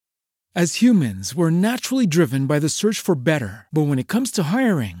As humans, we're naturally driven by the search for better. But when it comes to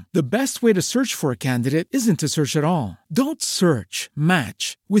hiring, the best way to search for a candidate isn't to search at all. Don't search,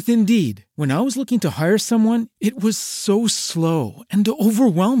 match with Indeed. When I was looking to hire someone, it was so slow and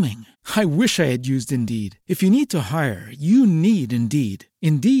overwhelming. I wish I had used Indeed. If you need to hire, you need Indeed.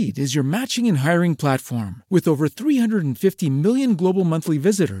 Indeed is your matching and hiring platform with over 350 million global monthly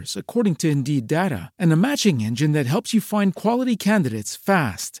visitors, according to Indeed data, and a matching engine that helps you find quality candidates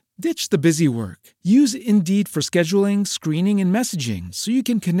fast. Ditch the busy work. Use Indeed for scheduling, screening, and messaging so you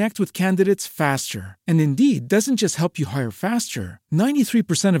can connect with candidates faster. And Indeed doesn't just help you hire faster.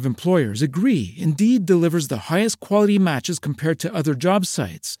 93% of employers agree Indeed delivers the highest quality matches compared to other job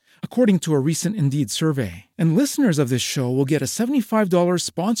sites, according to a recent Indeed survey. And listeners of this show will get a $75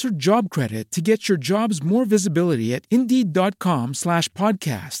 sponsored job credit to get your jobs more visibility at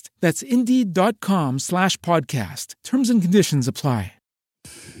Indeed.com/podcast. That's Indeed.com/podcast. Terms and conditions apply.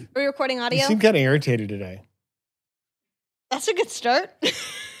 Are we recording audio? You seem kind of irritated today. That's a good start.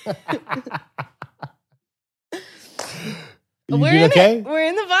 We're okay? We're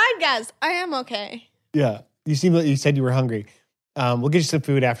in the vibe, guys. I am okay. Yeah. You seem like you said you were hungry. We'll get you some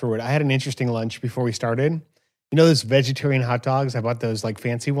food afterward. I had an interesting lunch before we started. You know those vegetarian hot dogs? I bought those like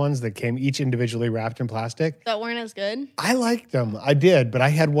fancy ones that came each individually wrapped in plastic. That weren't as good? I liked them. I did, but I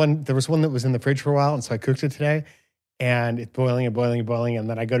had one. There was one that was in the fridge for a while, and so I cooked it today. And it's boiling and boiling and boiling. And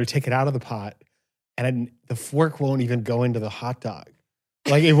then I go to take it out of the pot, and the fork won't even go into the hot dog.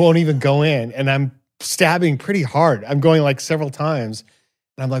 Like it won't even go in. And I'm stabbing pretty hard. I'm going like several times.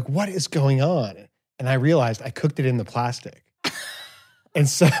 And I'm like, what is going on? And I realized I cooked it in the plastic. And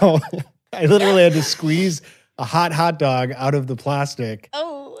so I literally had to squeeze a hot dog out of the plastic.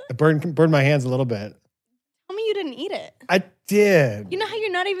 Oh. It burned my hands a little bit. Tell me you didn't eat it. I did. You know how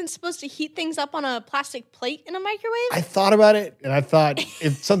you're not even supposed to heat things up on a plastic plate in a microwave? I thought about it, and I thought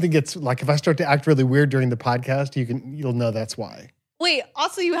if something gets, like if I start to act really weird during the podcast, you'll know that's why. Wait,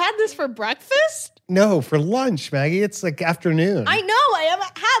 also you had this for breakfast? No, for lunch, Maggie. It's like afternoon. I know. I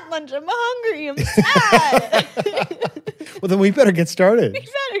haven't had lunch. I'm hungry. I'm sad. Well, then we better get started. We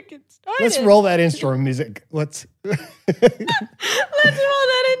better get started. Let's roll that intro music. Let's roll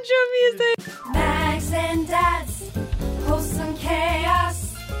that intro music. Max and Dad's wholesome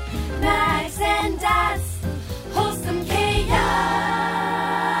chaos. Max and Dad's wholesome chaos.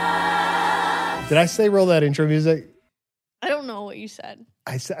 Did I say roll that intro music? I don't know what you said.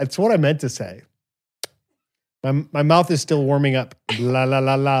 It's what I meant to say. My mouth is still warming up. La la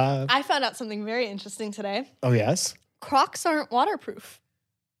la la. I found out something very interesting today. Oh yes. Crocs aren't waterproof.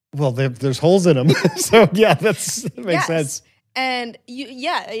 Well, there's holes in them, so yeah, that makes sense. And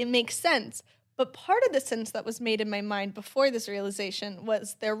it makes sense. But part of the sense that was made in my mind before this realization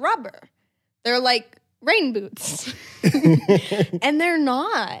was they're rubber. They're like rain boots, and they're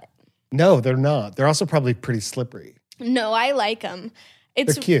not. No, they're not. They're also probably pretty slippery. No, I like them.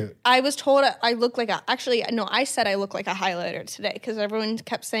 They're cute. I was told I look like I said I look like a highlighter today because everyone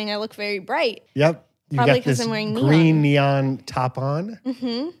kept saying I look very bright. Yep. You Probably got this I'm wearing green neon top on.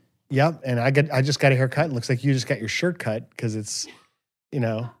 Mm-hmm. Yep. And I just got a haircut. It looks like you just got your shirt cut because it's,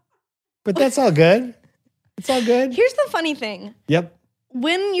 but that's all good. It's all good. Here's the funny thing. Yep.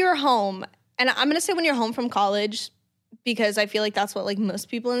 When you're home, and I'm going to say when you're home from college because I feel like that's what like most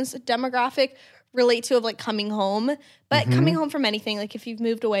people in this demographic relate to of like coming home. But coming home from anything, like if you've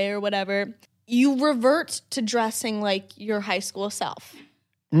moved away or whatever, you revert to dressing like your high school self.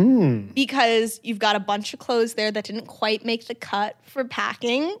 Because you've got a bunch of clothes there that didn't quite make the cut for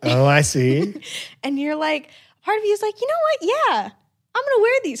packing. Oh, I see. And you're like, part of you is like, you know what? Yeah, I'm going to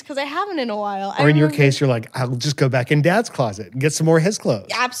wear these because I haven't in a while. Or in your case, you're like, I'll just go back in Dad's closet and get some more of his clothes.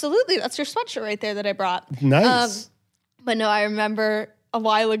 Absolutely. That's your sweatshirt right there that I brought. Nice. But no, I remember a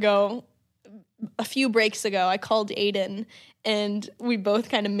while ago, a few breaks ago, I called Aiden and we both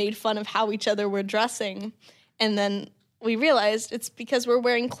kind of made fun of how each other were dressing. And then we realized it's because we're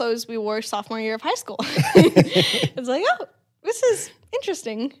wearing clothes we wore sophomore year of high school. It's like, oh, this is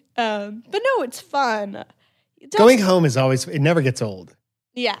interesting. But no, it's fun. Going home is always, it never gets old.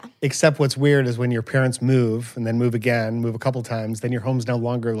 Yeah. Except what's weird is when your parents move and then move again, move a couple times, then your home's no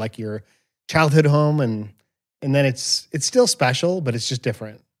longer like your childhood home. And then it's still special, but it's just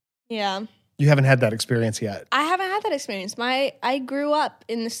different. Yeah. You haven't had that experience yet. I haven't had that experience. I grew up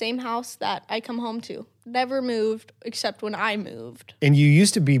in the same house that I come home to. Never moved except when I moved. And you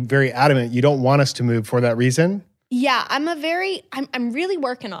used to be very adamant you don't want us to move for that reason. Yeah, I'm really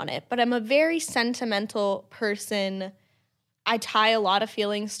working on it, but I'm a very sentimental person. I tie a lot of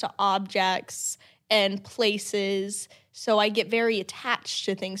feelings to objects and places, so I get very attached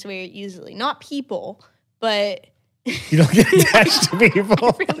to things very easily. Not people, but You don't get attached to people.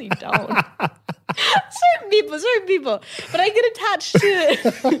 I really don't. certain people. But I get attached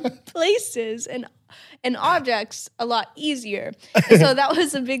to places and objects a lot easier. And so that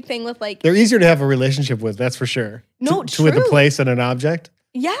was a big thing with like... They're easier to have a relationship with, that's for sure. No, to with a place and an object.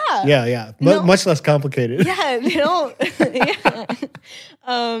 Yeah. Yeah. No. Much less complicated. Yeah, they don't. Yeah.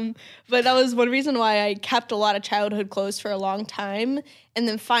 But that was one reason why I kept a lot of childhood clothes for a long time. And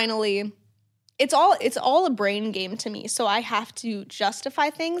then finally, it's all a brain game to me. So I have to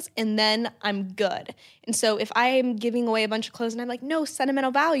justify things and then I'm good. And so if I am giving away a bunch of clothes and I'm like, no,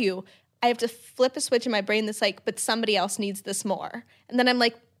 sentimental value, I have to flip a switch in my brain that's like, but somebody else needs this more. And then I'm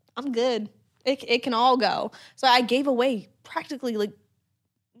like, I'm good. It can all go. So I gave away practically like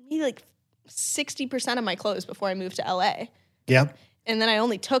 60% of my clothes before I moved to LA. Yep. And then I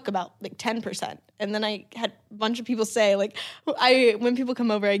only took about like 10%. And then I had a bunch of people say, like, when people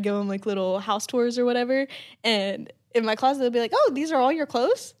come over, I give them like little house tours or whatever. And in my closet, they'll be like, oh, these are all your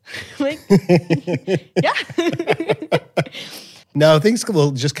clothes? Like, yeah. No, things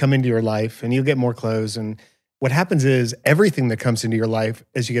will just come into your life and you'll get more clothes. And what happens is everything that comes into your life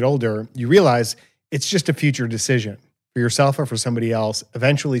as you get older, you realize it's just a future decision for yourself or for somebody else.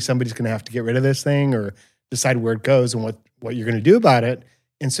 Eventually, somebody's going to have to get rid of this thing or decide where it goes and what you're going to do about it.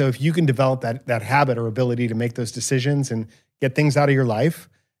 And so if you can develop that habit or ability to make those decisions and get things out of your life,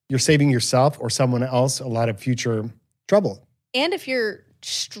 you're saving yourself or someone else a lot of future trouble. And if you're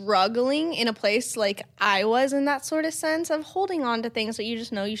struggling in a place like I was in that sort of sense of holding on to things that you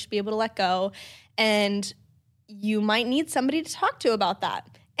just know you should be able to let go, and you might need somebody to talk to about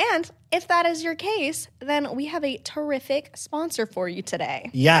that. And if that is your case, then we have a terrific sponsor for you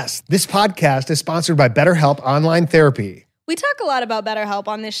today. Yes, this podcast is sponsored by BetterHelp Online Therapy. We talk a lot about BetterHelp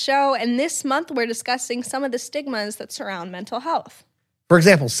on this show, and this month we're discussing some of the stigmas that surround mental health. For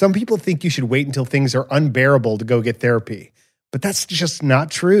example, some people think you should wait until things are unbearable to go get therapy. But that's just not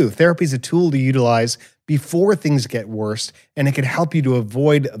true. Therapy is a tool to utilize before things get worse, and it can help you to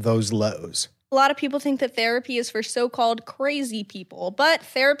avoid those lows. A lot of people think that therapy is for so-called crazy people, but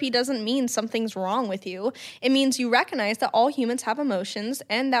therapy doesn't mean something's wrong with you. It means you recognize that all humans have emotions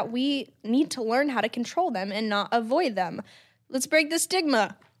and that we need to learn how to control them and not avoid them. Let's break the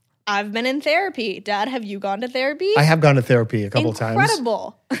stigma. I've been in therapy. Dad, have you gone to therapy? I have gone to therapy a couple times.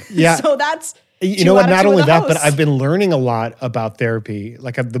 Incredible. Yeah. So that's... You know what? Not only that, but I've been learning a lot about therapy.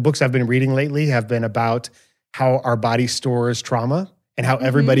 Like the books I've been reading lately have been about how our body stores trauma and how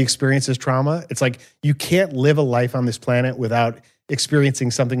everybody experiences trauma. It's like you can't live a life on this planet without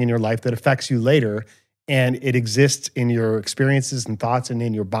experiencing something in your life that affects you later. And it exists in your experiences and thoughts and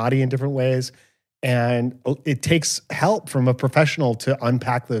in your body in different ways. And it takes help from a professional to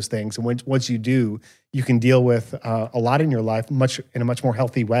unpack those things. And once you do, you can deal with a lot in your life in a much more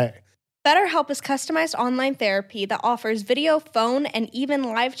healthy way. BetterHelp is customized online therapy that offers video, phone, and even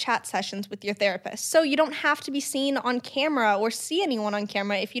live chat sessions with your therapist. So you don't have to be seen on camera or see anyone on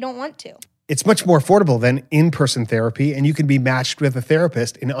camera if you don't want to. It's much more affordable than in-person therapy, and you can be matched with a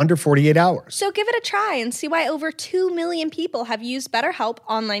therapist in under 48 hours. So give it a try and see why over 2 million people have used BetterHelp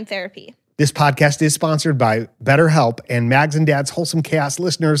online therapy. This podcast is sponsored by BetterHelp, and Mags and Dad's Wholesome Chaos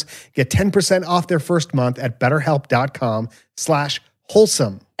listeners get 10% off their first month at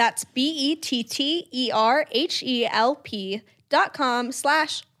betterhelp.com/wholesome. That's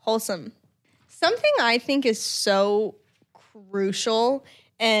BetterHelp.com/wholesome. Something I think is so crucial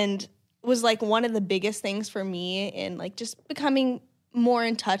and was like one of the biggest things for me in like just becoming more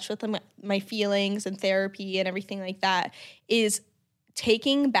in touch with my feelings and therapy and everything like that is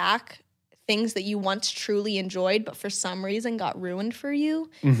taking back things that you once truly enjoyed but for some reason got ruined for you.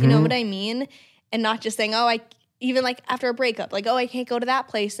 You know what I mean? And not just saying, even like after a breakup, like, I can't go to that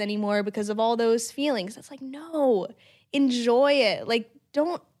place anymore because of all those feelings. It's like, no, enjoy it. Like,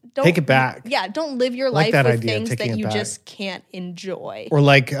 don't take it back. Yeah, don't live your life with things that you just can't enjoy. Or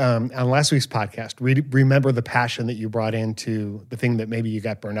like on last week's podcast, remember the passion that you brought into the thing that maybe you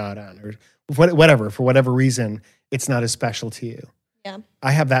got burned out on, or whatever. For whatever reason, it's not as special to you. Yeah, I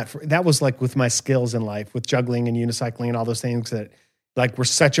have that. That was like with my skills in life, with juggling and unicycling and all those things that like were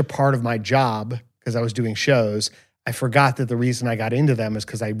such a part of my job. Because I was doing shows, I forgot that the reason I got into them is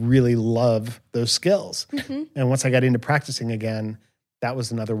because I really love those skills. And once I got into practicing again, that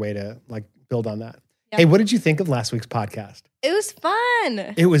was another way to like build on that. Yeah. Hey, what did you think of last week's podcast? It was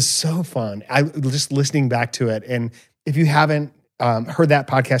fun. It was so fun. I just listening back to it. And if you haven't heard that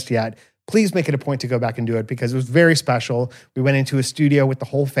podcast yet, please make it a point to go back and do it because it was very special. We went into a studio with the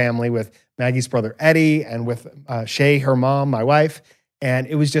whole family, with Maggie's brother Eddie and with Shay, her mom, my wife. And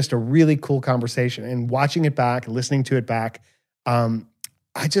it was just a really cool conversation. And watching it back, listening to it back, I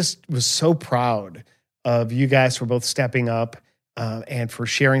just was so proud of you guys for both stepping up and for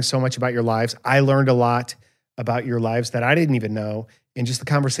sharing so much about your lives. I learned a lot about your lives that I didn't even know. And just the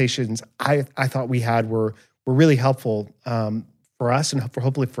conversations I thought we had were really helpful for us and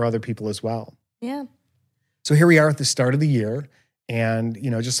hopefully for other people as well. Yeah. So here we are at the start of the year. And,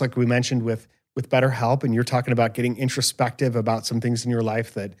 just like we mentioned with BetterHelp, and you're talking about getting introspective about some things in your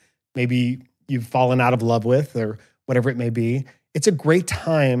life that maybe you've fallen out of love with or whatever it may be. It's a great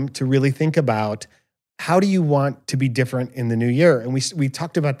time to really think about how do you want to be different in the new year? And we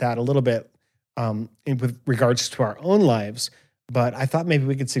talked about that a little bit with regards to our own lives, but I thought maybe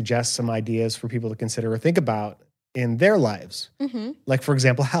we could suggest some ideas for people to consider or think about in their lives. Mm-hmm. Like, for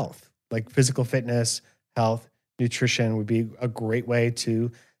example, health, like physical fitness, health, nutrition would be a great way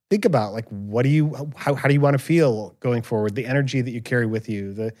to think about, like, how do you want to feel going forward? The energy that you carry with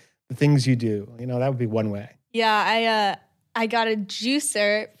you, the things you do, that would be one way. Yeah, I got a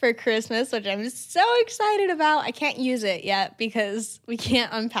juicer for Christmas, which I'm so excited about. I can't use it yet because we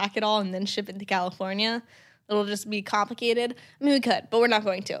can't unpack it all and then ship it to California. It'll just be complicated. I mean, we could, but we're not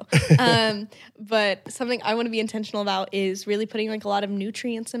going to. But something I want to be intentional about is really putting like a lot of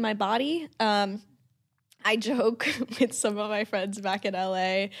nutrients in my body. I joke with some of my friends back in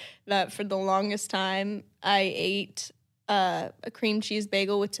LA that for the longest time I ate a cream cheese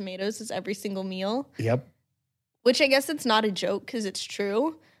bagel with tomatoes as every single meal. Yep. Which I guess it's not a joke because it's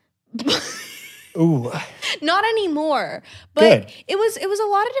true. Ooh. Not anymore. But Good. it was a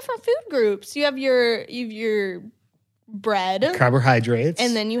lot of different food groups. You have your bread. Carbohydrates.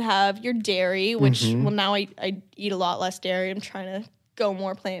 And then you have your dairy, which well now I eat a lot less dairy. I'm trying to go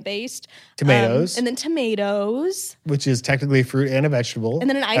more plant-based. Tomatoes. And then tomatoes. Which is technically a fruit and a vegetable. And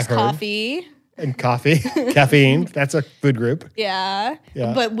then an iced coffee. And coffee. Caffeine. That's a food group. Yeah.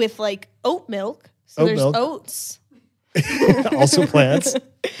 Yeah. But with like oat milk. So there's oats. Also plants.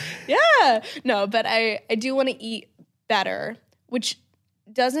 Yeah. No, but I do want to eat better, which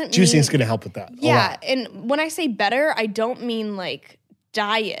doesn't Juicing mean... is going to help with that. Yeah. And when I say better, I don't mean like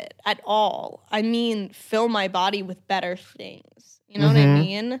diet at all. I mean fill my body with better things. You know what I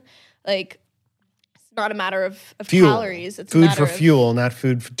mean? Like, it's not a matter of calories. It's food a matter for of fuel, not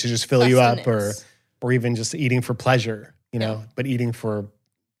food to just fill you up sustenance. or even just eating for pleasure, but eating for,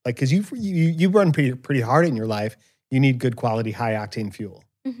 like, because you run pretty hard in your life. You need good quality, high octane fuel.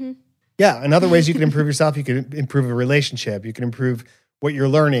 Mm-hmm. Yeah. And other ways you can improve yourself, you can improve a relationship. You can improve what you're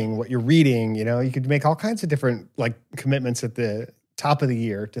learning, what you're reading. You could make all kinds of different like commitments at the top of the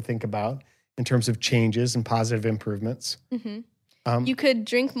year to think about in terms of changes and positive improvements. Mm-hmm. You could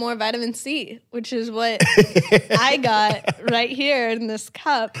drink more vitamin C, which is what I got right here in this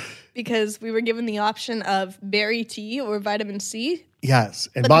cup because we were given the option of berry tea or vitamin C. Yes.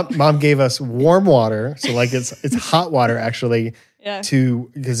 And mom gave us warm water. So like it's hot water actually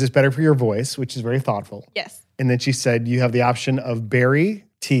because it's better for your voice, which is very thoughtful. Yes. And then she said you have the option of berry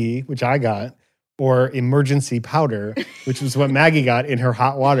tea, which I got, or emergency powder, which was what Maggie got in her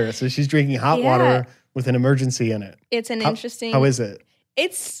hot water. So she's drinking hot water with an emergency in it. It's an interesting... How is it?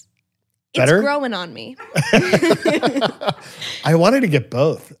 It's better? growing on me. I wanted to get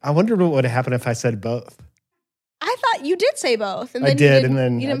both. I wondered what would happen if I said both. I thought you did say both. And I then did, you and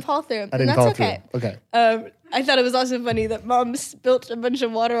then... You didn't follow through. I didn't follow through. Okay. I thought it was also funny that Mom spilt a bunch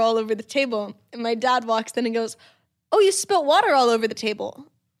of water all over the table, and my dad walks in and goes, "Oh, you spilt water all over the table."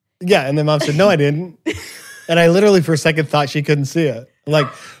 Yeah, and then Mom said, "No, I didn't." And I literally for a second thought she couldn't see it. I'm like,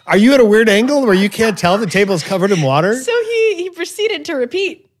 are you at a weird angle where you can't tell the table's covered in water? So he proceeded to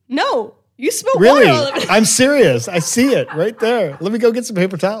repeat, "No, you spilled really? water all over the table." I'm serious. I see it right there. Let me go get some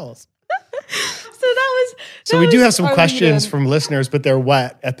paper towels. So we do have some questions from listeners, but they're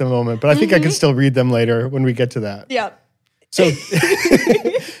wet at the moment. But I think I can still read them later when we get to that. Yeah. So,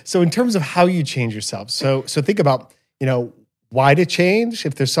 so in terms of how you change yourself, so think about, why to change.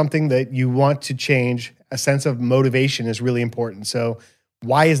 If there's something that you want to change, a sense of motivation is really important. So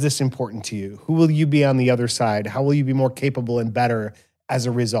why is this important to you? Who will you be on the other side? How will you be more capable and better as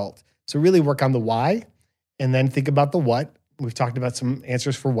a result? So really work on the why and then think about the what. We've talked about some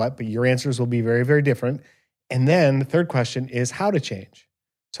answers for what, but your answers will be very, very different. And then the third question is how to change.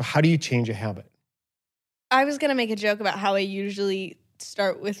 So how do you change a habit? I was going to make a joke about how I usually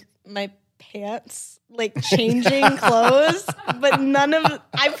start with my pants, like changing clothes, but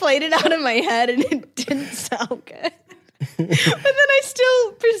I played it out in my head and it didn't sound good. But then I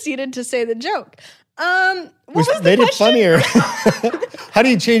still proceeded to say the joke. What was the made question? It funnier. How do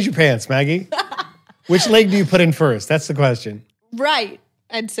you change your pants, Maggie? Which leg do you put in first? That's the question. Right,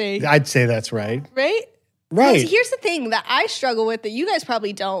 I'd say. I'd say that's right. Right? Right. Here's the thing that I struggle with that you guys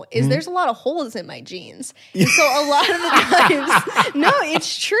probably don't is there's a lot of holes in my jeans. And so a lot of the times, no,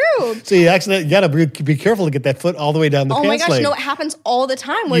 it's true. So you got to be careful to get that foot all the way down the Oh my pants gosh, leg. no, it happens all the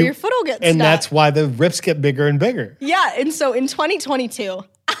time where your foot will get stuck. And that's why the rips get bigger and bigger. Yeah, and so in 2022,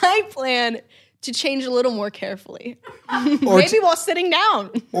 I plan to change a little more carefully. Maybe while sitting down.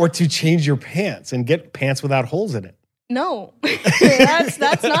 Or to change your pants and get pants without holes in it. No, that's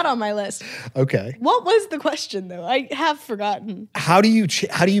not on my list. Okay. What was the question though? I have forgotten. How do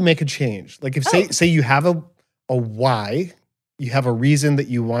you make a change? Like if say you have a why, you have a reason that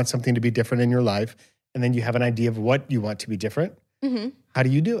you want something to be different in your life, and then you have an idea of what you want to be different. Mm-hmm. How do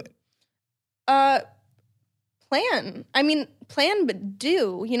you do it? Plan. I mean, plan but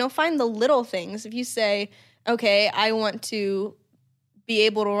do. Find the little things. If you say, okay, I want to be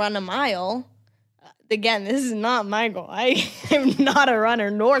able to run a mile. Again, this is not my goal. I am not a runner,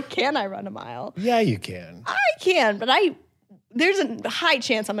 nor can I run a mile. Yeah, you can. I can, but there's a high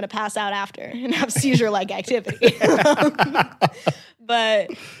chance I'm going to pass out after and have seizure-like activity.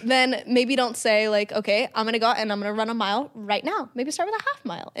 But then maybe don't say like, okay, I'm going to go out and I'm going to run a mile right now. Maybe start with a half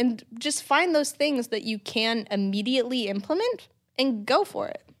mile and just find those things that you can immediately implement and go for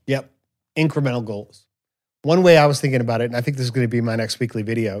it. Yep. Incremental goals. One way I was thinking about it, and I think this is going to be my next weekly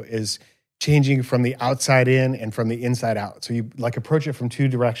video, is changing from the outside in and from the inside out. So you like approach it from two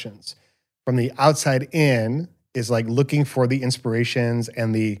directions. From the outside in is like looking for the inspirations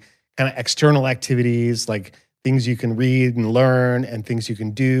and the kind of external activities, like things you can read and learn and things you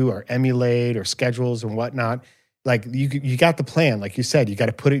can do or emulate or schedules and whatnot. Like you got the plan, like you said, you got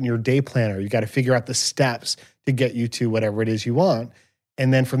to put it in your day planner. You got to figure out the steps to get you to whatever it is you want.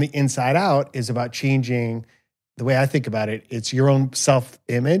 And then from the inside out is about changing, the way I think about it, it's your own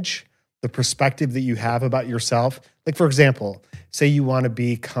self-image, the perspective that you have about yourself. Like, for example, say you want to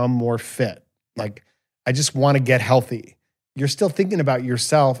become more fit. Like, I just want to get healthy. You're still thinking about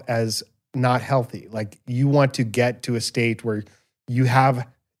yourself as not healthy. Like, you want to get to a state where you have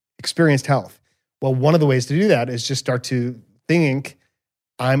experienced health. Well, one of the ways to do that is just start to think,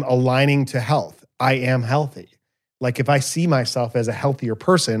 I'm aligning to health. I am healthy. Like, if I see myself as a healthier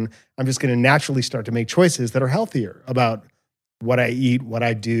person, I'm just going to naturally start to make choices that are healthier about what I eat, what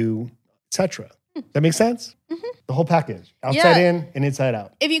I do, etc. That makes sense? Mm-hmm. The whole package, outside in and inside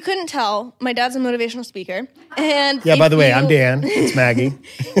out. If you couldn't tell, my dad's a motivational speaker. And yeah, by the way, I'm Dan. It's Maggie.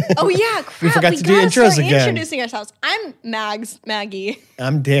 Oh yeah, crap. We forgot to do intros again. Introducing ourselves. I'm Maggie.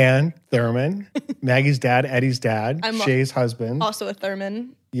 I'm Dan Thurman, Maggie's dad, Eddie's dad, I'm Shay's husband. Also a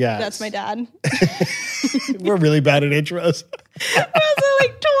Thurman. Yeah, that's my dad. We're really bad at intros. We're also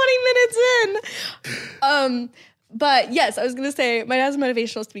like 20 minutes in. But yes, I was going to say, my dad's a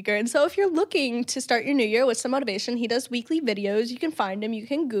motivational speaker. And so if you're looking to start your new year with some motivation, he does weekly videos. You can find him. You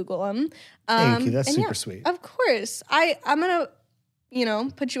can Google him. Thank you. That's super sweet. Of course. I'm going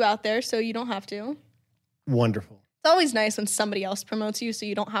to, put you out there so you don't have to. Wonderful. It's always nice when somebody else promotes you so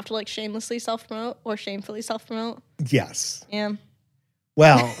you don't have to like shamelessly self-promote or shamefully self-promote. Yes. Yeah.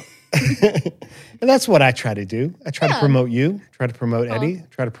 Well, and that's what I try to do. I try to promote you, try to promote Eddie,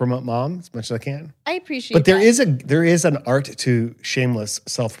 try to promote Mom as much as I can. I appreciate But that. there is an art to shameless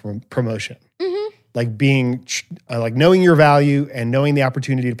self-promotion. Mm-hmm. Like being, like knowing your value and knowing the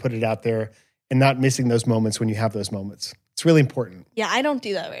opportunity to put it out there and not missing those moments when you have those moments. It's really important. Yeah, I don't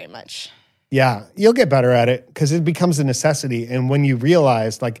do that very much. Yeah, you'll get better at it because it becomes a necessity. And when you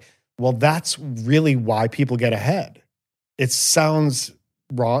realize like, well, that's really why people get ahead. It sounds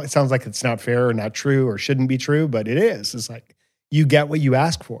wrong. It sounds like it's not fair or not true or shouldn't be true, but it is. It's like you get what you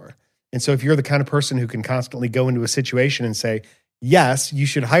ask for. And so if you're the kind of person who can constantly go into a situation and say, yes, you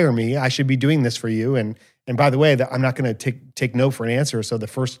should hire me. I should be doing this for you. And by the way, that I'm not going to take no for an answer. So the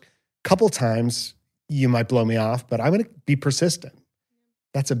first couple times you might blow me off, but I'm going to be persistent.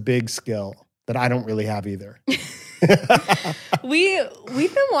 That's a big skill that I don't really have either.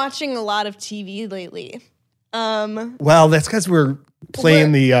 We've been watching a lot of TV lately. Well, that's because we're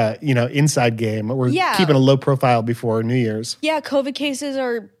playing the inside game. We're keeping a low profile before New Year's. Yeah, COVID cases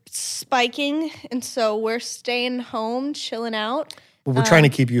are spiking, and so we're staying home, chilling out. Well, we're trying to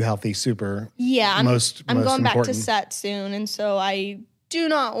keep you healthy. Super. Yeah, I'm going back to important. set soon, and so I do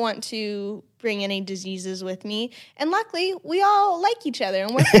not want to bring any diseases with me. And luckily, we all like each other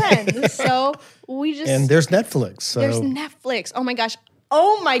and we're friends, so we just and there's Netflix. So. There's Netflix. Oh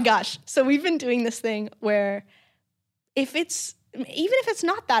my gosh! So we've been doing this thing where even if it's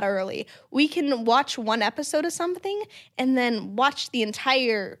not that early, we can watch one episode of something and then watch the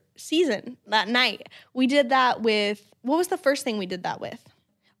entire season that night. We did that with, what was the first thing we did that with?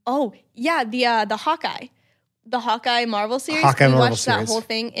 Oh, yeah, the Hawkeye. The Hawkeye Marvel series. We watched that whole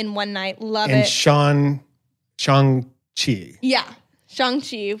thing in one night. Love it. And Sean Shang-Chi. Yeah,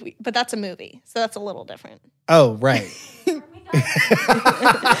 Shang-Chi, but that's a movie, so that's a little different. Oh, right.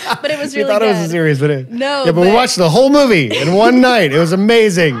 But it was We really thought good. it was a series, but it, No, yeah, but we watched the whole movie in one night. It was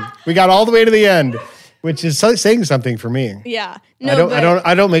amazing. We got all the way to the end, which is saying something for me. Yeah, no,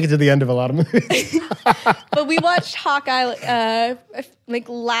 I don't make it to the end of a lot of movies. But we watched Hawkeye like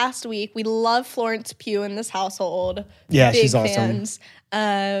last week. We love Florence Pugh in this household. Yeah, Big she's awesome. fans.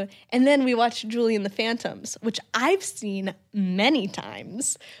 And then we watched Julie and the Phantoms, which I've seen many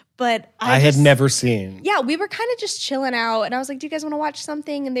times, but I had never seen. Yeah, we were kind of just chilling out, and I was like, "Do you guys want to watch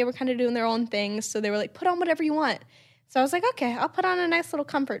something?" And they were kind of doing their own things, so they were like, "Put on whatever you want." So I was like, "Okay, I'll put on a nice little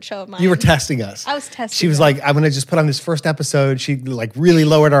comfort show of mine." You were testing us. I was testing. She was them. like, I'm going to just put on this first episode. She like really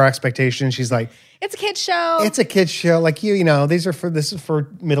lowered our expectations. She's like, "It's a kid show." it's a kid's show. Like this is for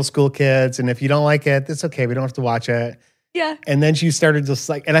middle school kids. And if you don't like it, it's okay. We don't have to watch it. Yeah. And then she started just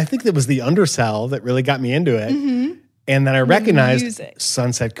like, and I think it was the undersell that really got me into it. And then I recognized music.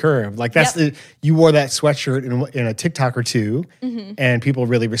 Sunset Curve. Like that's you wore that sweatshirt in a TikTok or two, and people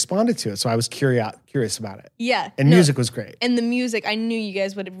really responded to it. So I was curious about it. Yeah. And music was great. And the music, I knew you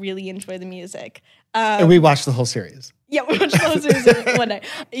guys would really enjoy the music. And we watched the whole series. Yeah, we watched those seasons one night.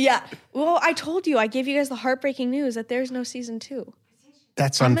 Yeah. Well, I told you, I gave you guys the heartbreaking news that there's no season 2.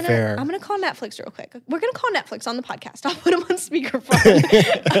 That's unfair. I'm gonna call Netflix real quick. We're gonna call Netflix on the podcast. I'll put them on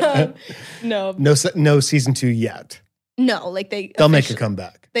speakerphone. No season 2 yet. No, like They'll make a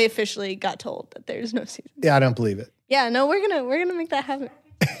comeback. They officially got told that there's no season. Yeah, I don't believe it. Yeah, no, we're gonna make that happen.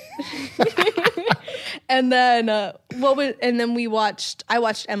 And then I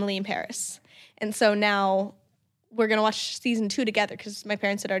watched Emily in Paris, and so now we're gonna watch season 2 together because my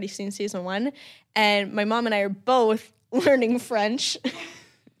parents had already seen season 1, and my mom and I are both learning French.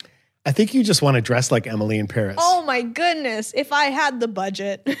 I think you just want to dress like Emily in Paris. Oh my goodness! If I had the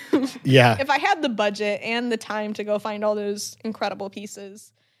budget, Yeah. if I had the budget and the time to go find all those incredible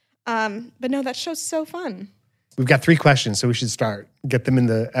pieces, but no, that show's so fun. We've got 3 questions, so we should start. Get them in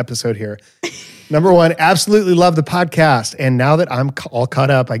the episode here. Number 1, absolutely love the podcast. And now that I'm all caught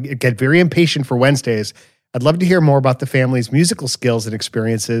up, I get very impatient for Wednesdays. I'd love to hear more about the family's musical skills and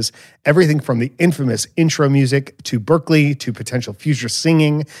experiences, everything from the infamous intro music to Berkeley to potential future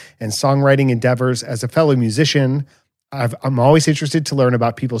singing and songwriting endeavors. As a fellow musician, I'm always interested to learn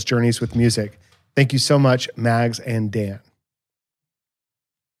about people's journeys with music. Thank you so much, Mags and Dan.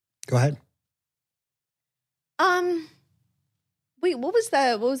 Go ahead. Wait, what was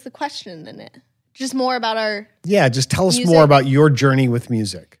the question in it? Just more about our Yeah, just tell us music? more about your journey with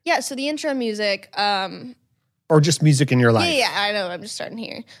music. Yeah, so the intro music, Or just music in your life. yeah, I know, I'm just starting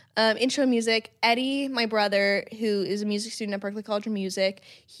here. Intro music, Eddie, my brother, who is a music student at Berklee College of Music,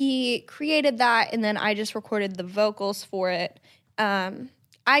 he created that, and then I just recorded the vocals for it.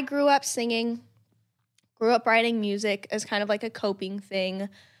 I grew up singing, grew up writing music as kind of like a coping thing.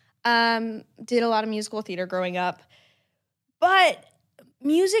 Did a lot of musical theater growing up. But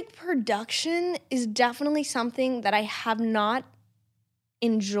music production is definitely something that I have not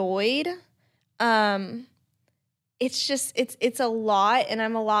enjoyed. It's just, it's a lot, and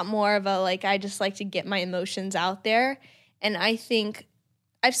I'm a lot more of a, like, I just like to get my emotions out there. And I think,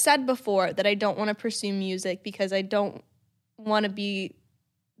 I've said before that I don't want to pursue music because I don't want to be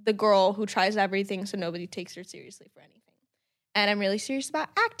the girl who tries everything so nobody takes her seriously for anything. And I'm really serious about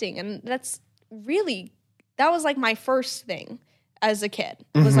acting, and that was like my first thing as a kid.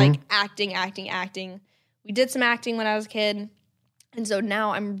 It was like acting. We did some acting when I was a kid, and so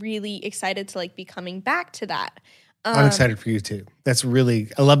now I'm really excited to like be coming back to that. I'm excited for you too. That's really,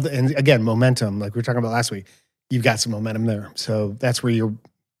 I love and again, momentum, like we were talking about last week. You've got some momentum there. So that's where you're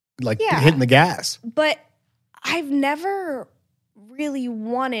like hitting the gas. But I've never really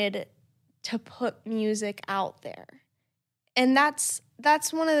wanted to put music out there. And that's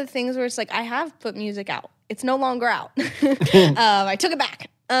one of the things where it's like, I have put music out. It's no longer out. I took it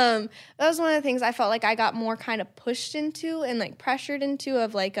back. That was one of the things I felt like I got more kind of pushed into and like pressured into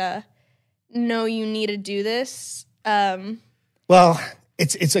of like no, you need to do this. Well,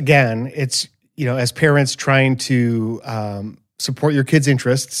 it's again, as parents trying to support your kids'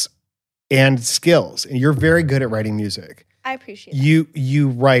 interests and skills. And you're very good at writing music. I appreciate that. You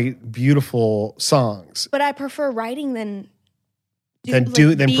write beautiful songs. But I prefer writing than Than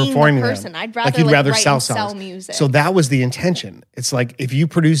being performing the person. them. I'd rather Like you'd rather write sell and songs. sell music. So that was the intention. It's like if you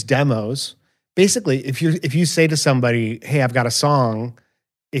produce demos, basically if you say to somebody, "Hey, I've got a song,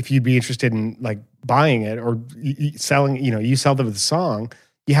 if you'd be interested in like buying it or selling, you sell them the song,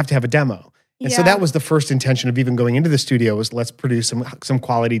 you have to have a demo." And so Yeah. that was the first intention of even going into the studio was let's produce some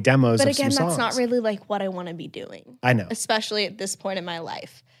quality demos But of again, some that's songs. not really like what I want to be doing, I know. especially at this point in my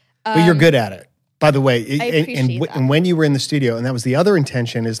life. But you're good at it. By the way, I appreciate that. and when you were in the studio, and that was the other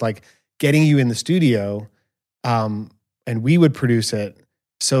intention, is like getting you in the studio, and we would produce it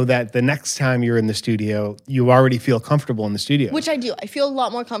so that the next time you're in the studio, you already feel comfortable in the studio. Which I do. I feel a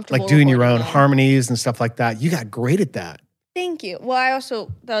lot more comfortable. Like doing your own recording now. harmonies and stuff like that. You got great at that. Thank you. Well,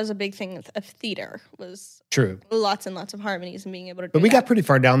 that was a big thing of theater, was True. lots and lots of harmonies and being able to do But we that. got pretty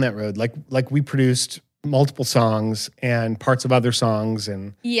far down that road. Like we produced multiple songs and parts of other songs,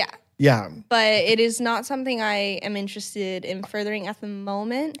 and Yeah. yeah, But it is not something I am interested in furthering at the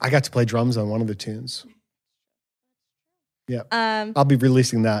moment. I got to play drums on one of the tunes. Yeah. Um, I'll be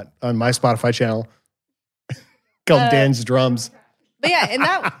releasing that on my Spotify channel called Dan's Drums. but yeah, and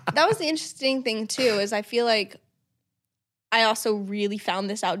that was the interesting thing too, is I feel like I also really found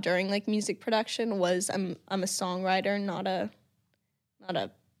this out during like music production. Was I'm a songwriter, not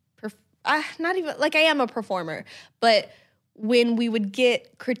even like I am a performer, but when we would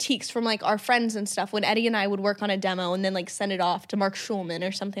get critiques from like our friends and stuff, when Eddie and I would work on a demo and then like send it off to Mark Schulman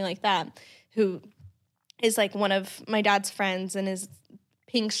or something like that, who is like one of my dad's friends and is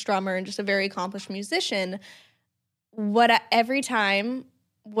Pink's drummer and just a very accomplished musician, every time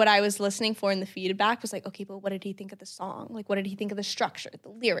what I was listening for in the feedback was like, okay, but what did he think of the song? Like, what did he think of the structure, the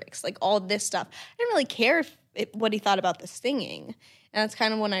lyrics, like all this stuff? I didn't really care what he thought about the singing. And that's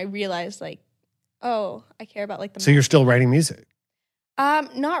kind of when I realized like, oh, I care about like the So you're still writing music.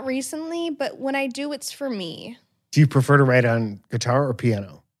 not recently, but when I do, it's for me. Do you prefer to write on guitar or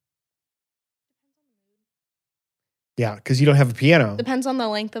piano? Yeah, because you don't have a piano. Depends on the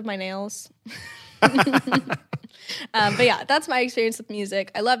length of my nails. But yeah, that's my experience with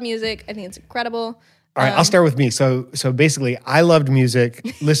music. I love music. I think it's incredible. All right, I'll start with me. So basically, I loved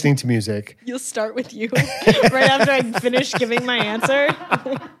music, listening to music. You'll start with you right after I finish giving my answer.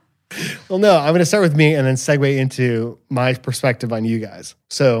 Well, no, I'm going to start with me and then segue into my perspective on you guys.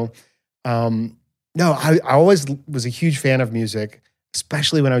 So, no, I always was a huge fan of music,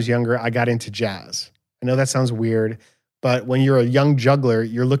 especially when I was younger. I got into jazz. I know that sounds weird, but when you're a young juggler,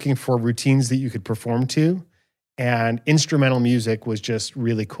 you're looking for routines that you could perform to, and instrumental music was just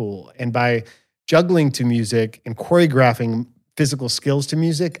really cool. And by juggling to music and choreographing physical skills to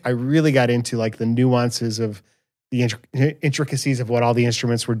music, I really got into like the nuances of the intricacies of what all the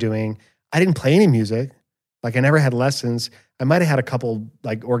instruments were doing. I didn't play any music. Like I never had lessons. I might have had a couple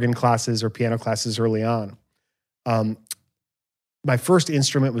like organ classes or piano classes early on. My first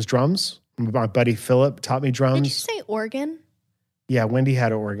instrument was drums. My buddy Philip taught me drums. Did you say organ? Yeah, Wendy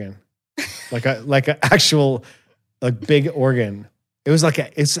had an organ, like an actual like big organ. It was like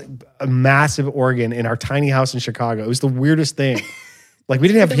it's a massive organ in our tiny house in Chicago. It was the weirdest thing. Like we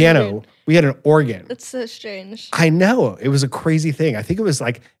didn't have piano, Weird. we had an organ. That's so strange. I know, it was a crazy thing. I think it was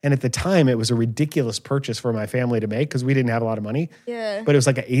like, and at the time it was a ridiculous purchase for my family to make because we didn't have a lot of money. Yeah. But it was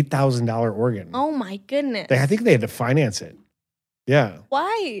like an $8,000 organ. Oh my goodness. I think they had to finance it. Yeah.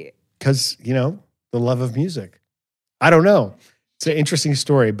 Why? Because, you know, the love of music. I don't know. It's an interesting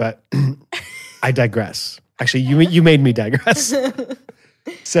story, but I digress. Actually, you made me digress.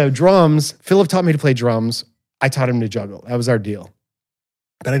 So drums, Philip taught me to play drums. I taught him to juggle. That was our deal.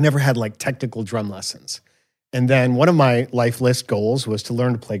 But I never had like technical drum lessons. And then one of my life list goals was to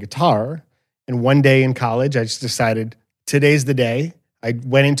learn to play guitar. And one day in college, I just decided today's the day. I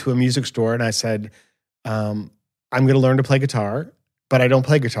went into a music store and I said, I'm going to learn to play guitar, but I don't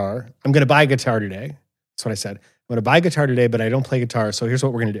play guitar. I'm going to buy a guitar today. That's what I said. I'm going to buy a guitar today, but I don't play guitar. So here's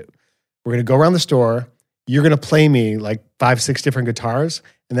what we're going to do. We're going to go around the store. You're going to play me like 5-6 different guitars,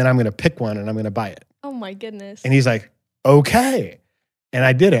 and then I'm going to pick one and I'm going to buy it. Oh my goodness. And he's like, okay. And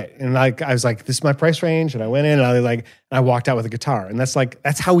I did it. And like, I was like, this is my price range. And I went in and I walked out with a guitar. And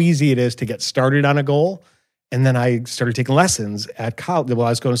that's how easy it is to get started on a goal. And then I started taking lessons at college. While I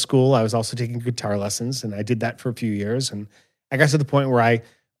was going to school, I was also taking guitar lessons. And I did that for a few years. And I got to the point where I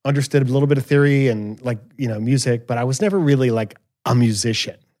understood a little bit of theory and like, you know, music, but I was never really like a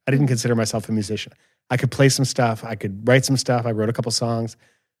musician. I didn't consider myself a musician. I could play some stuff. I could write some stuff. I wrote a couple songs.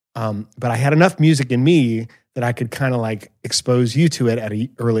 But I had enough music in me that I could kind of like expose you to it at an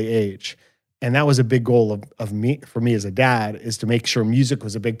early age. And that was a big goal of me, for me as a dad, is to make sure music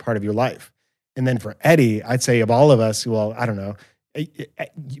was a big part of your life. And then for Eddie, I'd say of all of us, well, I don't know,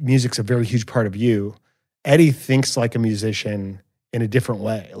 music's a very huge part of you. Eddie thinks like a musician in a different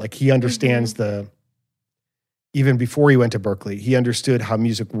way. Like he understands even before he went to Berklee, he understood how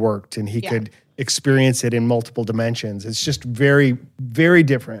music worked and he could experience it in multiple dimensions. It's just very, very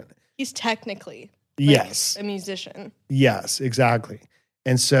different. He's technically Yes. a musician. Yes, exactly.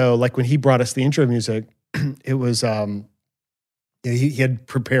 And so like when he brought us the intro music, it was, he had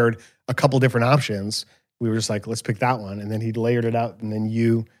prepared a couple different options. We were just like, let's pick that one. And then he layered it out. And then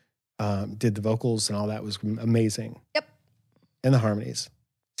you did the vocals and all that. Was amazing. Yep. And the harmonies.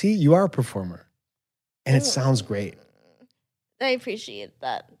 See, you are a performer. And it sounds great. I appreciate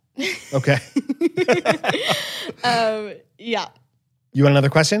that. Okay. Yeah. You want another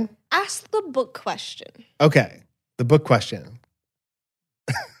question? Ask the book question. Okay. The book question.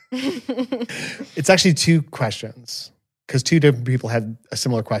 It's actually 2 questions because 2 different people had a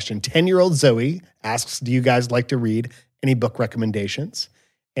similar question. 10-year-old Zoe asks, do you guys like to read? Any book recommendations?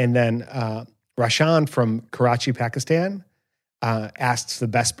 And then Rashan from Karachi, Pakistan asks the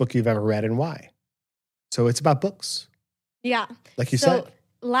best book you've ever read and why. So it's about books, Yeah. like you said.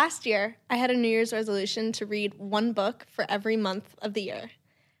 Last year, I had a New Year's resolution to read 1 book for every month of the year.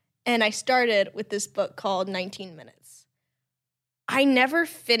 And I started with this book called 19 Minutes. I never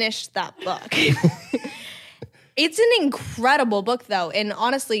finished that book. It's an incredible book, though. And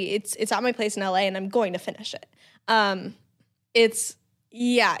honestly, it's at my place in LA, and I'm going to finish it. To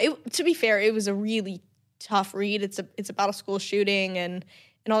be fair, it was a really tough read. It's about a school shooting and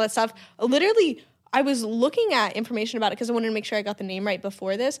all that stuff. Literally, I was looking at information about it because I wanted to make sure I got the name right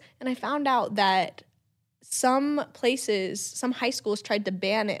before this, and I found out that some places, some high schools tried to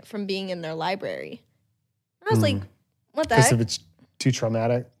ban it from being in their library. And I was like, what the Because heck? if it's too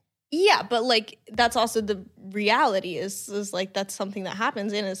traumatic. Yeah, but like that's also the reality is like that's something that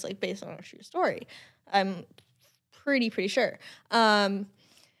happens and it's like based on a true story. I'm pretty sure. So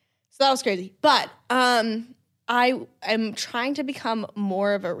that was crazy. But I am trying to become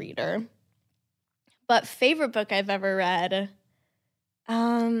more of a reader. But favorite book I've ever read,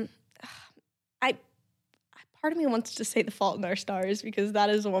 part of me wants to say The Fault in Our Stars because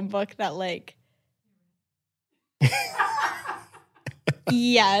that is one book that like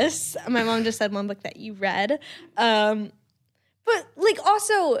yes, my mom just said one book that you read. But like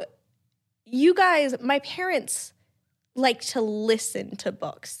also you guys, my parents like to listen to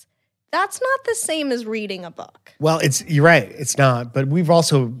books. That's not the same as reading a book. Well, you're right. It's not. But we've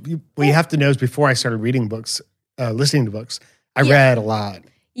also, what you have to know is before I started reading books, listening to books, I read a lot.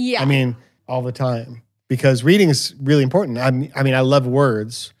 Yeah. I mean, all the time. Because reading is really important. I mean, I love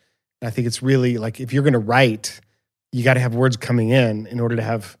words. I think it's really like if you're going to write, you got to have words coming in order to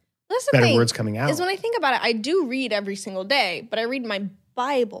have That's the better thing, words coming out. is when I think about it, I do read every single day, but I read my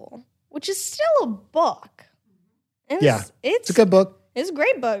Bible, which is still a book. And Yeah. It's It's a good book. It's a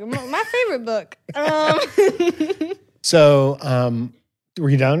great book. My favorite book. So, were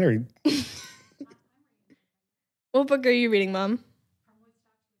you done? Or What book are you reading, Mom?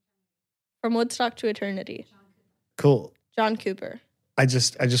 From Woodstock to Eternity. cool. John Cooper. I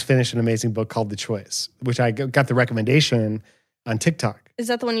just finished an amazing book called The Choice, which I got the recommendation on TikTok Is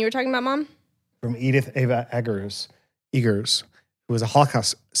that the one you were talking about, Mom? from Edith Ava Eggers, who was a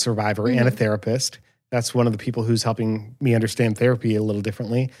Holocaust survivor and a therapist. That's one of the people who's helping me understand therapy a little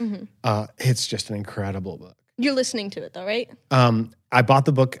differently. It's just an incredible book. You're listening to it, though, right? I bought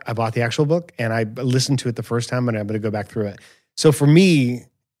the book. I bought the actual book, and I listened to it the first time, and I'm going to go back through it. So for me,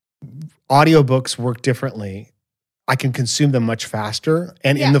 audiobooks work differently. I can consume them much faster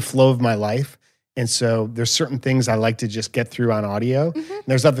and in the flow of my life. And so there's certain things I like to just get through on audio. And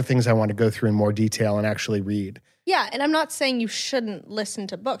there's other things I want to go through in more detail and actually read. Yeah, and I'm not saying you shouldn't listen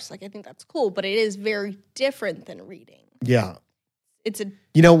to books. Like, I think that's cool, but it is very different than reading. Yeah. It's a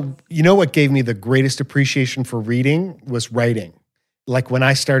You know what gave me the greatest appreciation for reading was writing. Like when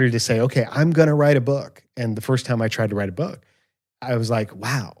I started to say, okay, I'm going to write a book. And the first time I tried to write a book, I was like,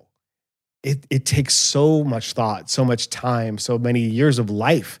 wow, it takes so much thought, so much time, so many years of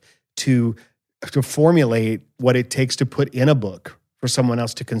life to formulate what it takes to put in a book for someone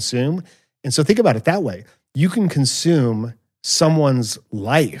else to consume. And so think about it that way. You can consume someone's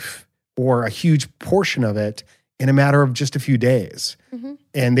life or a huge portion of it in a matter of just a few days.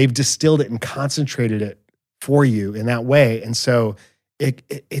 And they've distilled it and concentrated it for you in that way. And so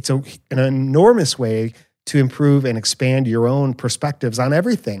it's an enormous way to improve and expand your own perspectives on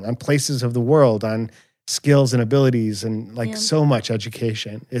everything, on places of the world, on skills and abilities, and so much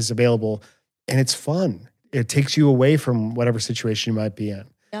education is available. And it's fun. It takes you away from whatever situation you might be in.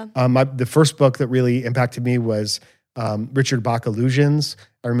 Yeah. The first book that really impacted me was Richard Bach Illusions.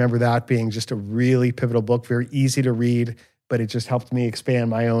 I remember that being just a really pivotal book, very easy to read, but it just helped me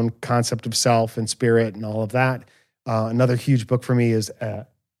expand my own concept of self and spirit and all of that. Another huge book for me is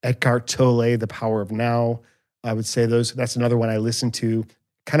Eckhart Tolle, The Power of Now. I would say that's another one I listen to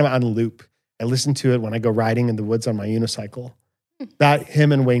kind of on loop. I listen to it when I go riding in the woods on my unicycle. That,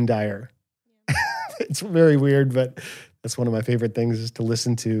 him and Wayne Dyer. It's very weird, but that's one of my favorite things is to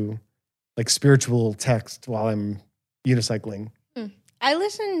listen to like spiritual text while I'm unicycling. I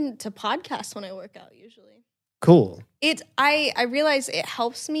listen to podcasts when I work out usually. Cool. I realize it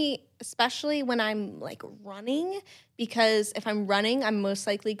helps me especially when I'm like running, because if I'm running, I'm most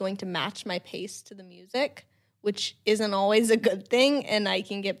likely going to match my pace to the music, which isn't always a good thing, and I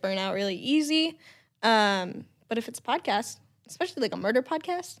can get burnt out really easy. But if it's a podcast, especially like a murder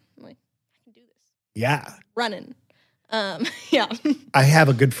podcast, I'm like, I can do this. Yeah. Running. Yeah. I have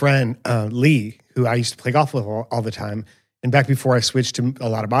a good friend, Lee, who I used to play golf with all the time. And back before I switched to a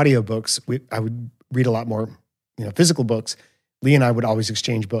lot of audiobooks, I would read a lot more, physical books. Lee and I would always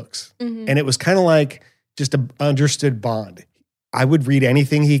exchange books. Mm-hmm. And it was kind of like just an understood bond. I would read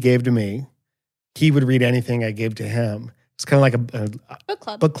anything he gave to me. He would read anything I gave to him. It's kind of like a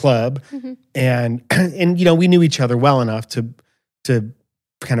book club. Mm-hmm. And we knew each other well enough to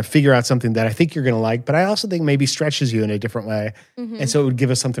kind of figure out something that I think you're going to like, but I also think maybe stretches you in a different way. Mm-hmm. And so it would give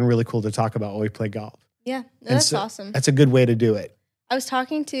us something really cool to talk about while we play golf. Yeah, that's awesome. That's a good way to do it. I was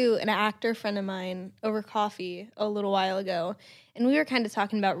talking to an actor friend of mine over coffee a little while ago, and we were kind of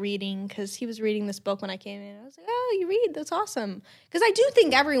talking about reading because he was reading this book when I came in. I was like, oh, you read? That's awesome. Because I do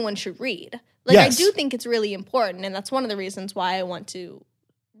think everyone should read. Like, yes. I do think it's really important, and that's one of the reasons why I want to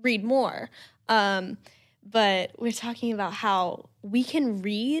read more. But we're talking about how we can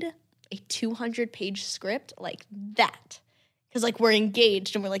read a 200-page script like that. Because, like, we're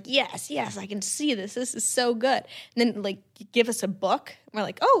engaged and we're like, yes, I can see this. This is so good. And then, like, you give us a book. And we're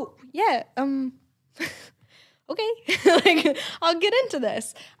like, oh, yeah, okay. Like, I'll get into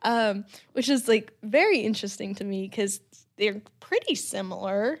this. Which is, like, very interesting to me because they're pretty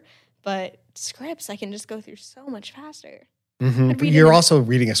similar. But scripts, I can just go through so much faster. Mm-hmm. But you're also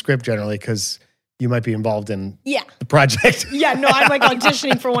reading a script generally because you might be involved in the project. Yeah, no, I'm like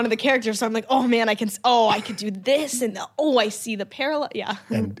auditioning for one of the characters. So I'm like, oh man, I could do this. And I see the parallel. Yeah.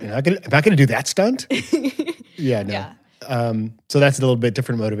 And am I going to do that stunt? Yeah, no. Yeah. So that's a little bit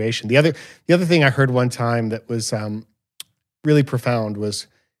different motivation. The other thing I heard one time that was really profound was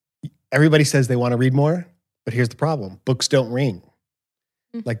everybody says they want to read more, but here's the problem. Books don't ring.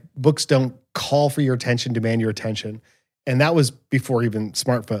 Mm-hmm. Like books don't call for your attention, demand your attention. And that was before even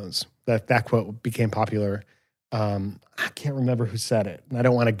smartphones. That quote became popular. I can't remember who said it, and I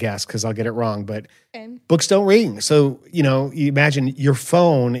don't want to guess because I'll get it wrong, but books don't ring. So, you imagine your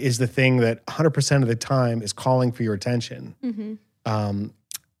phone is the thing that 100% of the time is calling for your attention. Mm-hmm.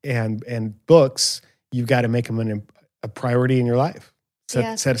 And books, you've got to make them a priority in your life.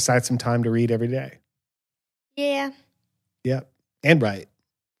 Set aside some time to read every day. Yeah. Yeah. And write.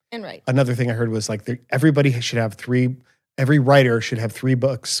 Another thing I heard was like everybody should have every writer should have 3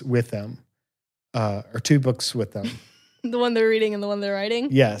 books with them, or 2 books with them. The one they're reading and the one they're writing?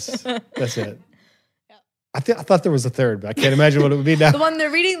 Yes, that's it. Yeah. I thought there was a third, but I can't imagine what it would be now. The one they're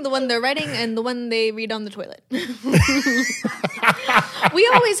reading, the one they're writing, and the one they read on the toilet. We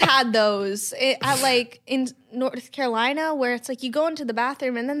always had those in North Carolina where it's like you go into the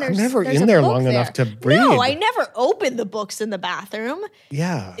bathroom and then there's in there long enough to read. No, I never opened the books in the bathroom.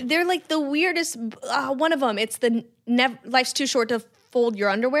 Yeah. They're like the weirdest. One of them, it's the Life's Too Short to Fold Your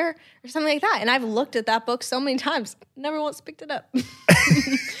Underwear or something like that. And I've looked at that book so many times, never once picked it up.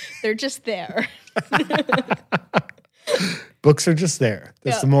 They're just there. Books are just there.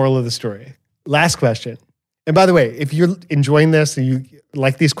 That's the moral of the story. Last question. And by the way, if you're enjoying this and you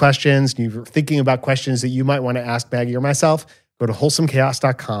like these questions and you're thinking about questions that you might want to ask Maggie or myself, go to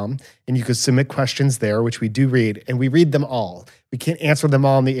wholesomechaos.com and you can submit questions there, which we do read, and we read them all. We can't answer them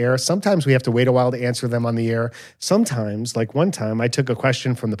all on the air. Sometimes we have to wait a while to answer them on the air. Sometimes, like one time, I took a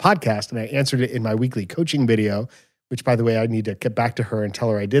question from the podcast and I answered it in my weekly coaching video, which, by the way, I need to get back to her and tell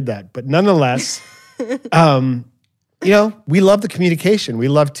her I did that. But nonetheless, we love the communication. We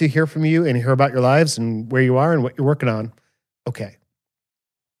love to hear from you and hear about your lives and where you are and what you're working on. Okay.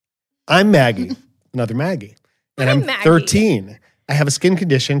 I'm Maggie, another Maggie, and I'm Maggie. 13. I have a skin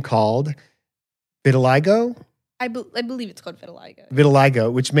condition called vitiligo. I believe it's called vitiligo.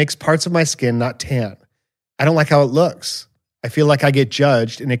 Vitiligo, which makes parts of my skin not tan. I don't like how it looks. I feel like I get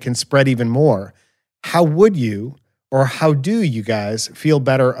judged and it can spread even more. How would you, or how do you guys feel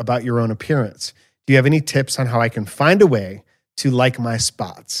better about your own appearance? Do you have any tips on how I can find a way to like my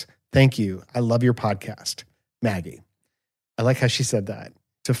spots? Thank you. I love your podcast. Maggie. I like how she said that.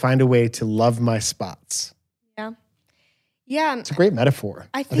 To find a way to love my spots. Yeah. Yeah. It's a great metaphor.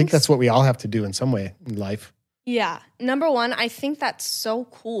 I think that's what we all have to do in some way in life. Yeah. Number one, I think that's so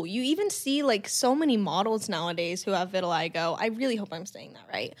cool. You even see like so many models nowadays who have vitiligo. I really hope I'm saying that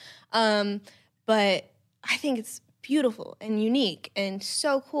right. But I think it's beautiful and unique and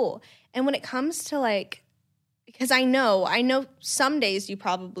so cool. And when it comes to like, because I know some days you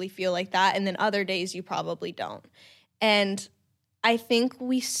probably feel like that and then other days you probably don't. And I think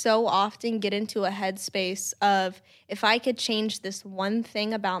we so often get into a headspace of, if I could change this one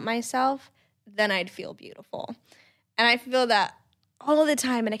thing about myself, then I'd feel beautiful. And I feel that all the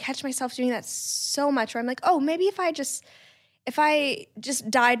time, and I catch myself doing that so much, where I'm like, oh, maybe if I just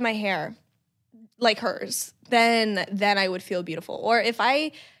dyed my hair like hers, then I would feel beautiful. Or if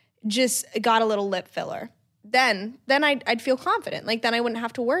I just got a little lip filler, then I'd feel confident. Like, then I wouldn't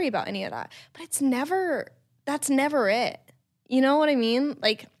have to worry about any of that. But that's never it. You know what I mean?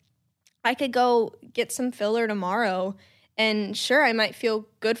 Like, I could go get some filler tomorrow, and sure, I might feel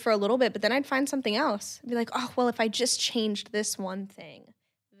good for a little bit, but then I'd find something else. I'd be like, oh, well, if I just changed this one thing,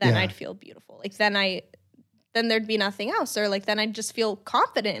 then I'd feel beautiful. Like, then there'd be nothing else. Or like, then I'd just feel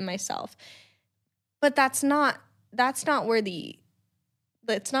confident in myself. But that's not where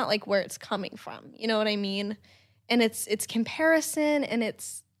it's not like where it's coming from. You know what I mean? And it's comparison, and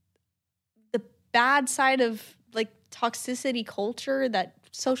it's the bad side of like toxicity culture that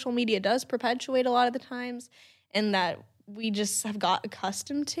social media does perpetuate a lot of the times, and that we just have got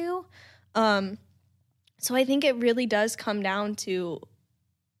accustomed to. So I think it really does come down to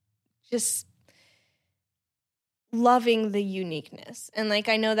just loving the uniqueness. And like,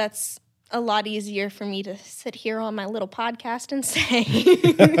 I know that's a lot easier for me to sit here on my little podcast and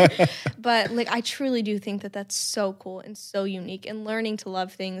say, but like, I truly do think that that's so cool and so unique, and learning to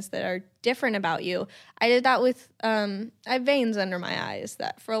love things that are different about you. I did that with, I have veins under my eyes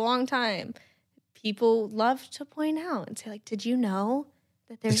that for a long time people love to point out and say, like, did you know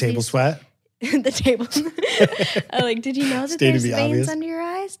that there's the table sweat? The table. Like, did you know that there's veins obvious under your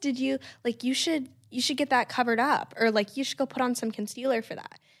eyes? Did you, like, you should get that covered up, or like, you should go put on some concealer for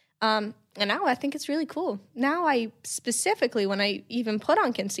that. And now I think it's really cool. Now I specifically, when I even put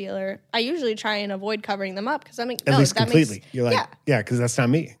on concealer, I usually try and avoid covering them up, because I'm like, at least completely. You're like, yeah, because that's not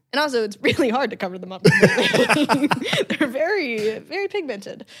me. And also, it's really hard to cover them up completely. They're very, very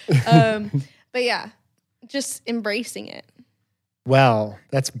pigmented. But yeah, just embracing it. Well,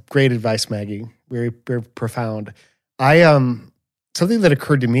 that's great advice, Maggie. Very, very profound. Something that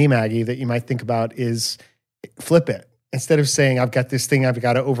occurred to me, Maggie, that you might think about is flip it. Instead of saying, I've got this thing I've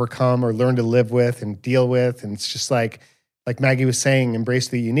got to overcome or learn to live with and deal with, and it's just like Maggie was saying, embrace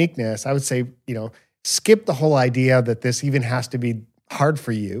the uniqueness. I would say, skip the whole idea that this even has to be hard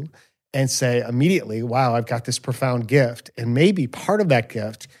for you, and say immediately, wow, I've got this profound gift. And maybe part of that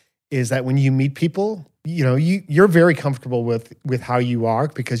gift is that when you meet people, you're very comfortable with how you are,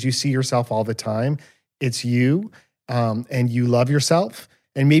 because you see yourself all the time. It's you, and you love yourself.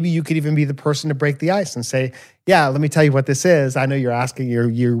 And maybe you could even be the person to break the ice and say, yeah, let me tell you what this is. I know you're asking,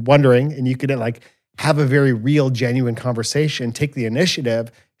 you're wondering, and you could like have a very real, genuine conversation, take the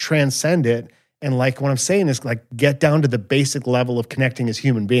initiative, transcend it. And like, what I'm saying is, like, get down to the basic level of connecting as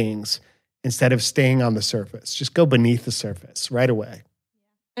human beings instead of staying on the surface. Just go beneath the surface right away.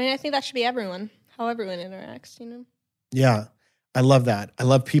 I mean, I think that should be how everyone interacts, Yeah. I love that.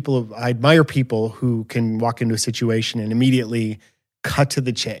 I admire people who can walk into a situation and immediately cut to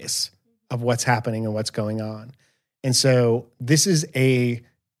the chase of what's happening and what's going on. And so this is a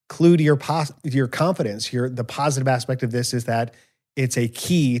clue to your confidence. The positive aspect of this is that it's a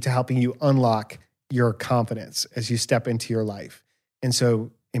key to helping you unlock your confidence as you step into your life. And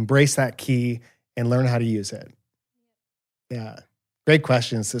so embrace that key and learn how to use it. Yeah. Great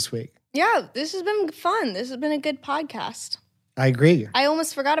questions this week. Yeah, this has been fun. This has been a good podcast. I agree. I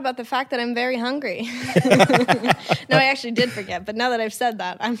almost forgot about the fact that I'm very hungry. No, I actually did forget. But now that I've said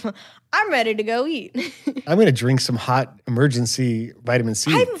that, I'm ready to go eat. I'm going to drink some hot emergency vitamin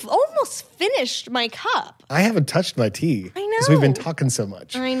C. I've almost finished my cup. I haven't touched my tea. I know. Because we've been talking so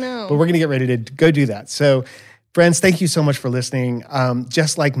much. I know. But we're going to get ready to go do that. So, friends, thank you so much for listening.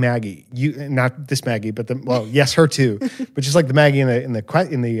 Just like Maggie, not this Maggie, but yes, her too. But just like the Maggie in the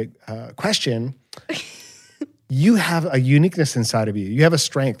question, you have a uniqueness inside of you. You have a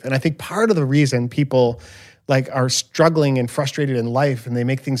strength. And I think part of the reason people are struggling and frustrated in life, and they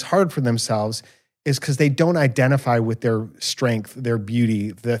make things hard for themselves, is because they don't identify with their strength, their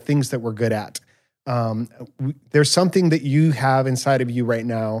beauty, the things that we're good at. There's something that you have inside of you right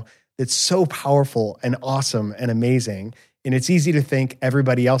now that's so powerful and awesome and amazing. And it's easy to think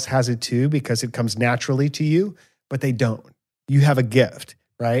everybody else has it too because it comes naturally to you, but they don't. You have a gift,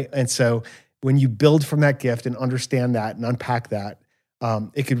 right? And so when you build from that gift and understand that and unpack that,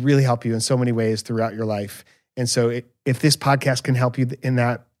 it could really help you in so many ways throughout your life. And so if this podcast can help you in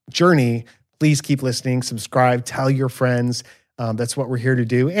that journey, please keep listening, subscribe, tell your friends. That's what we're here to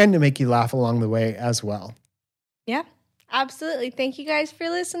do, and to make you laugh along the way as well. Yeah, absolutely. Thank you guys for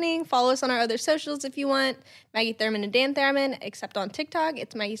listening. Follow us on our other socials if you want. Maggie Thurman and Dan Thurman, except on TikTok.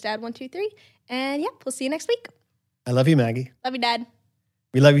 It's Maggie's Dad 123. And yeah, we'll see you next week. I love you, Maggie. Love you, Dad.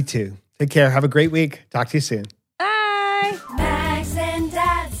 We love you too. Take care. Have a great week. Talk to you soon. Bye. Max and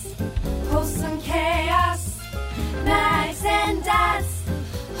Dad's wholesome chaos. Max and Dad's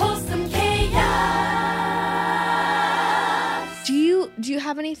wholesome chaos. Do you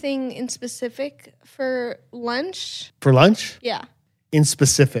have anything in specific for lunch? For lunch? Yeah. In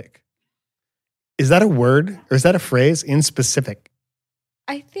specific. Is that a word or is that a phrase? In specific.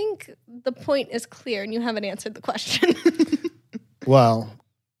 I think the point is clear and you haven't answered the question. Well,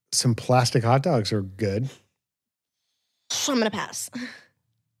 some plastic hot dogs are good. I'm going to pass.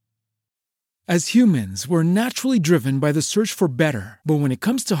 As humans, we're naturally driven by the search for better. But when it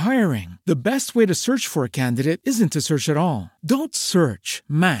comes to hiring, the best way to search for a candidate isn't to search at all. Don't search,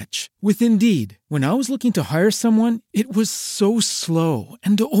 match with Indeed. When I was looking to hire someone, it was so slow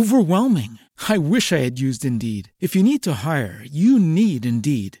and overwhelming. I wish I had used Indeed. If you need to hire, you need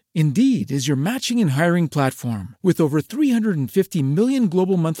Indeed. Indeed is your matching and hiring platform with over 350 million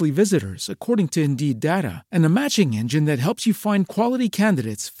global monthly visitors, according to Indeed data, and a matching engine that helps you find quality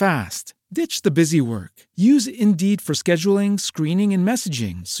candidates fast. Ditch the busy work. Use Indeed for scheduling, screening, and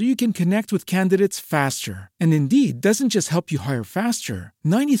messaging so you can connect with candidates faster. And Indeed doesn't just help you hire faster.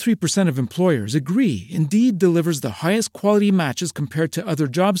 93% of employers agree Indeed delivers the highest quality matches compared to other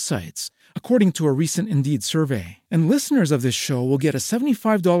job sites, according to a recent Indeed survey. And listeners of this show will get a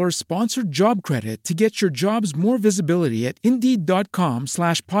 $75 sponsored job credit to get your jobs more visibility at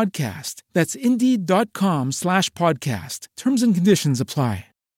Indeed.com/podcast. That's Indeed.com/podcast. Terms and conditions apply.